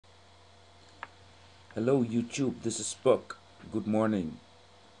Hello YouTube, this is Puck. Good morning.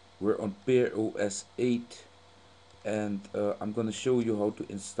 We're on Pear OS 8 and I'm gonna show you how to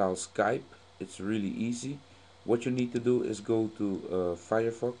install Skype. It's really easy. What you need to do is go to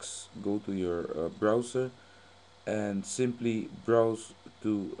Firefox, go to your browser and simply browse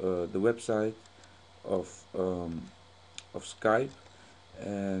to the website of, um, of Skype,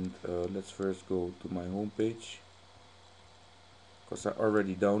 and let's first go to my homepage because I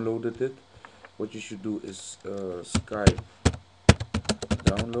already downloaded it. What you should do is Skype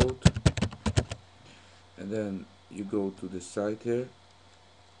download, and then you go to the site here,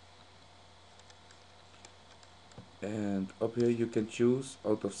 and up here you can choose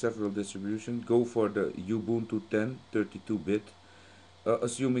out of several distributions. Go for the Ubuntu 10 32-bit,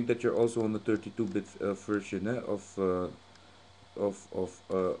 assuming that you're also on the 32-bit version of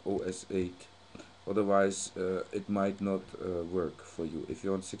OS 8. Otherwise it might not work for you. If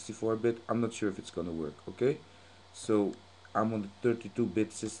you're on 64-bit, I'm not sure if it's gonna work. Okay, so I'm on the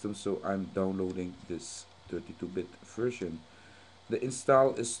 32-bit system, so I'm downloading this 32-bit version. The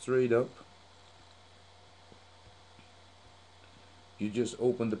install is straight up. You just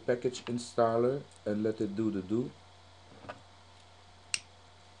open the package installer and let it do the do.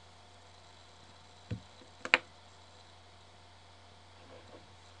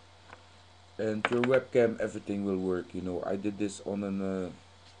 And your webcam, everything will work. You know, I did this on an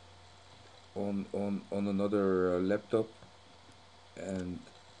on another laptop, and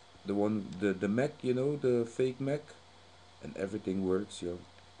the Mac, you know, the fake Mac, and everything works, yo.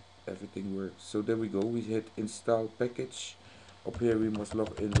 Everything works. So there we go. We hit install package. Up here we must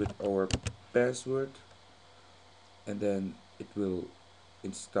log in with our password, and then it will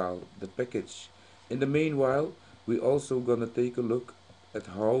install the package. In the meanwhile, we also gonna take a look at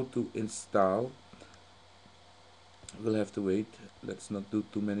how to install. We'll have to wait. Let's not do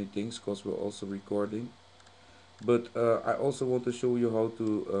too many things because we're also recording. But I also want to show you how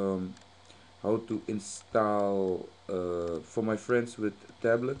to install for my friends with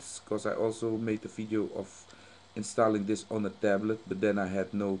tablets, because I also made a video of installing this on a tablet, but then I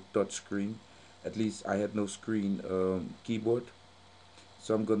had no touch screen. At least I had no screen keyboard.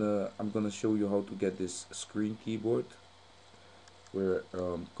 So I'm gonna show you how to get this screen keyboard. We're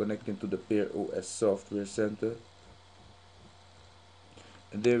connecting to the Pear OS software center,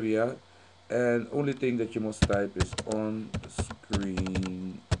 and there we are. And only thing that you must type is on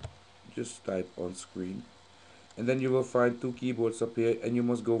screen. Just type on screen, and then you will find two keyboards up here, and you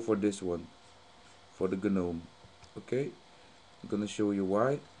must go for this one, for the GNOME. Okay, I'm gonna show you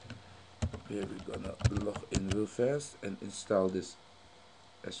why. Here we're gonna log in real fast and install this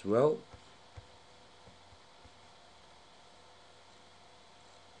as well.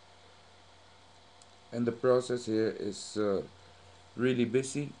 And the process here is really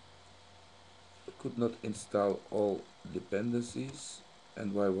busy. Could not install all dependencies.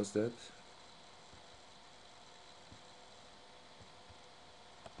 And why was that?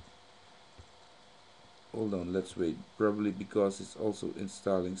 Hold on, let's wait. Probably because it's also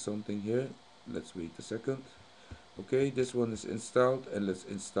installing something here. Let's wait a second. Okay, this one is installed, and let's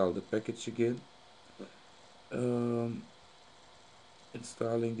install the package again. um,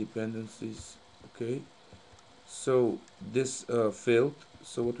 Installing dependencies. Okay, so this failed.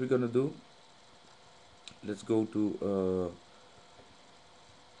 So what we're gonna do, let's go to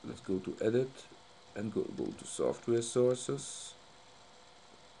edit and go to software sources,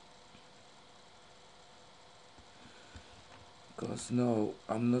 because now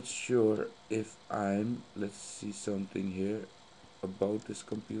I'm not sure if let's see something here about this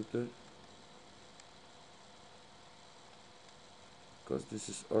computer, because this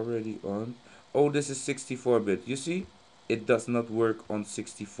is already on. Oh, this is 64-bit. You see, it does not work on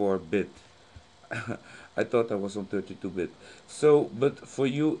 64-bit. I thought I was on 32-bit. So, but for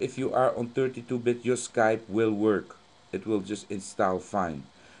you, if you are on 32-bit, your Skype will work. It will just install fine.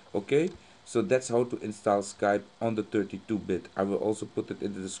 Okay? So that's how to install Skype on the 32-bit. I will also put it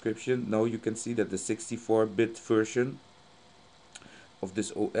in the description. Now you can see that the 64-bit version of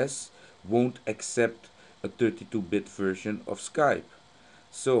this OS won't accept a 32-bit version of Skype.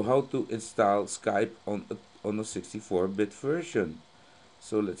 So how to install Skype on a 64-bit version?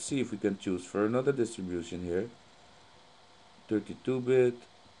 So let's see if we can choose for another distribution here. 32-bit,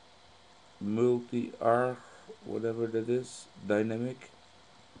 multi-arg, whatever that is, dynamic.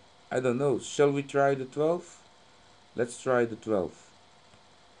 I don't know. Shall we try the 12? Let's try the 12.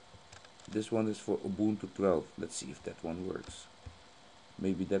 This one is for Ubuntu 12. Let's see if that one works.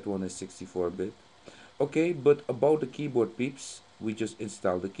 Maybe that one is 64-bit. Okay, but about the keyboard, peeps, we just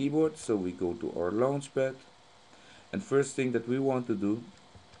installed the keyboard. So we go to our launchpad, and first thing that we want to do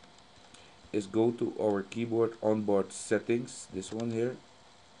is go to our keyboard onboard settings, this one here,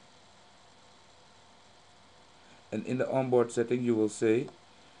 and in the onboard setting you will say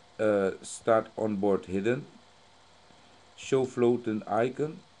start onboard hidden, show floating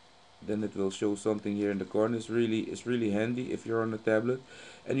icon, then it will show something here in the corner. It's really handy if you're on a tablet.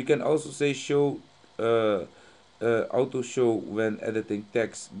 And you can also say show uh, auto show when editing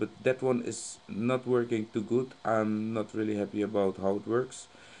text, but that one is not working too good. I'm not really happy about how it works,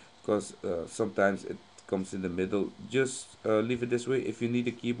 because sometimes it comes in the middle. Just leave it this way. If you need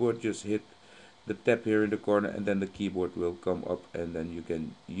a keyboard, just hit the tab here in the corner, and then the keyboard will come up, and then you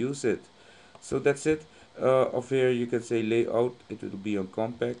can use it. So that's it. Up here you can say layout, it will be on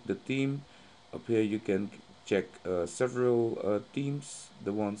compact. The theme, up here you can check several themes,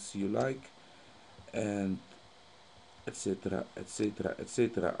 the ones you like, and etc, etc,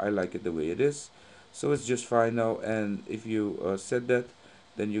 etc. I like it the way it is, so it's just fine now. And if you set that,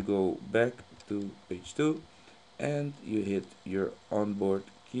 then you go back to page 2 and you hit your onboard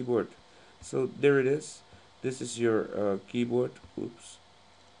keyboard. So there it is. This is your keyboard. Oops.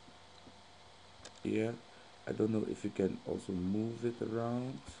 Yeah, I don't know if you can also move it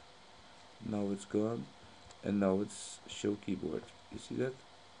around. Now it's gone, and now it's show keyboard. You see that?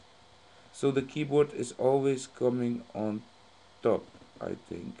 So the keyboard is always coming on top, I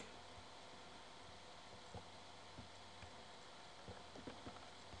think.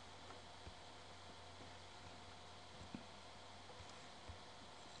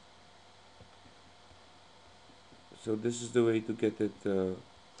 So this is the way to get it, and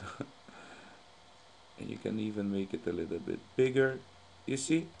you can even make it a little bit bigger. You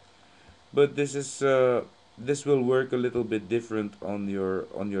see? But this will work a little bit different on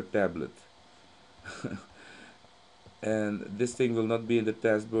your tablet. And this thing will not be in the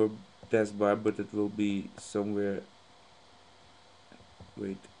taskbar, but it will be somewhere.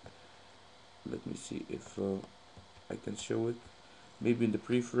 Wait, let me see if I can show it. Maybe in the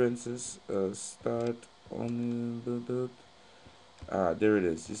preferences. Start on the. Ah, there it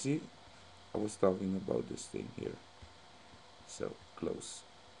is. You see, I was talking about this thing here. So close.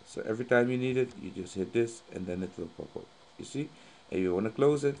 So every time you need it, you just hit this, and then it will pop up. You see? And you want to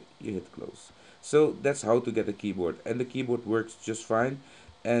close it, you hit close. So that's how to get a keyboard, and the keyboard works just fine.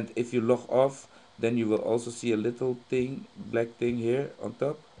 And if you log off, then you will also see a little thing, black thing here on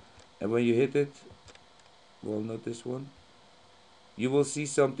top. And when you hit it, well, not this one, you will see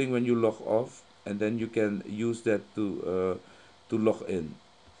something when you log off, and then you can use that to log in.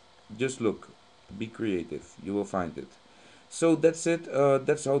 Just look, be creative, you will find it. So that's it.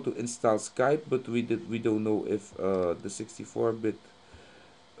 That's how to install Skype, but we don't know if the 64-bit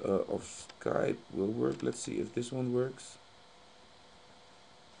of Skype will work. Let's see if this one works.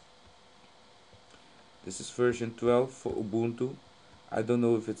 This is version 12 for Ubuntu. I don't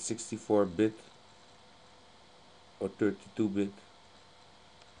know if it's 64-bit or 32-bit,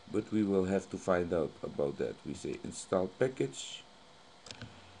 but we will have to find out about that. We say install package,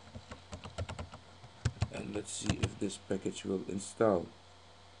 and let's see if this package will install.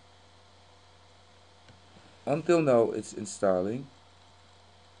 Until now it's installing.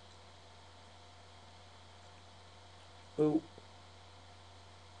 Oh,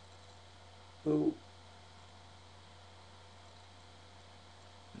 oh,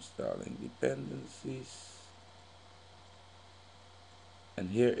 installing dependencies. And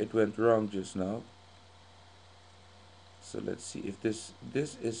here it went wrong just now. So let's see if this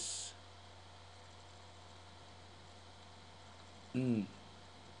is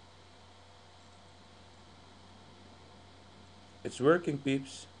it's working,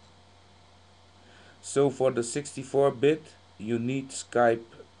 peeps. So for the 64-bit you need Skype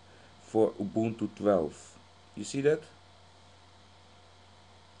for Ubuntu 12. You see that?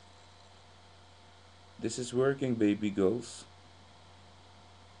 This is working, baby girls.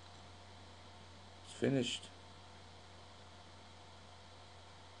 It's finished.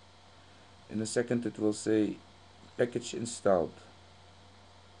 In a second it will say package installed.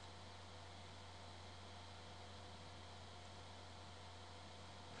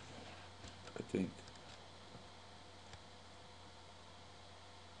 I think.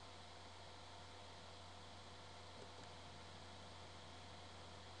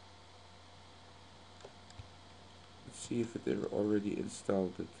 Let's see if it already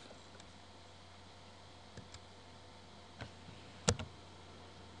installed it.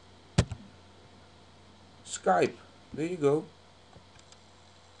 Skype. There you go.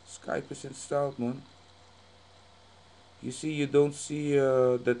 Skype is installed, man. You see, you don't see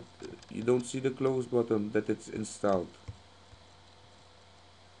that you don't see the close button that it's installed.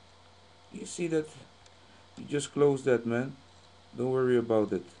 You see that? You just close that, man. Don't worry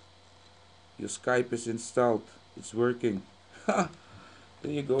about it. Your Skype is installed. It's working. There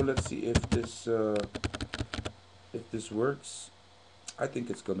you go. Let's see if this works. I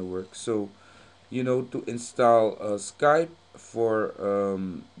think it's gonna work. So to install Skype for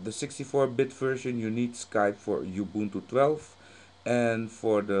the 64-bit version, you need Skype for Ubuntu 12, and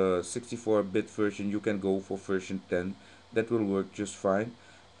for the 64-bit version, you can go for version 10. That will work just fine.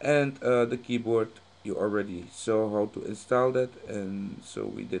 And the keyboard, you already saw how to install that, and so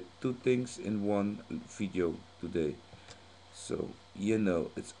we did two things in one video today. So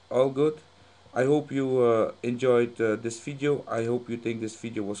it's all good. I hope you enjoyed this video. I hope you think this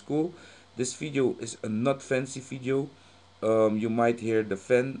video was cool. This video is a not fancy video. You might hear the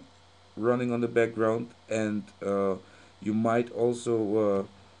fan running on the background, and you might also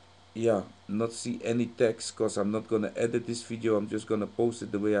not see any text, because I'm not gonna edit this video. I'm just gonna post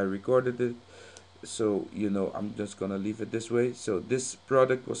it the way I recorded it. So I'm just gonna leave it this way. So this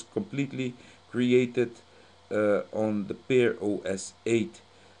product was completely created on the Pear OS 8,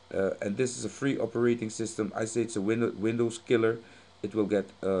 and this is a free operating system. I say it's a Windows killer. It will get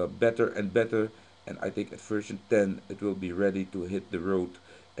better and better, and I think at version 10 it will be ready to hit the road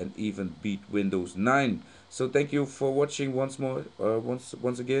and even beat Windows 9. So thank you for watching once more,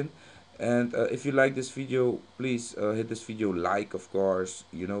 once again. And if you like this video, please hit this video like, of course,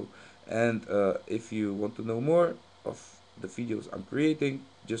 and if you want to know more of the videos I'm creating,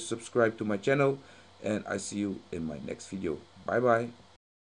 just subscribe to my channel, and I see you in my next video. Bye bye.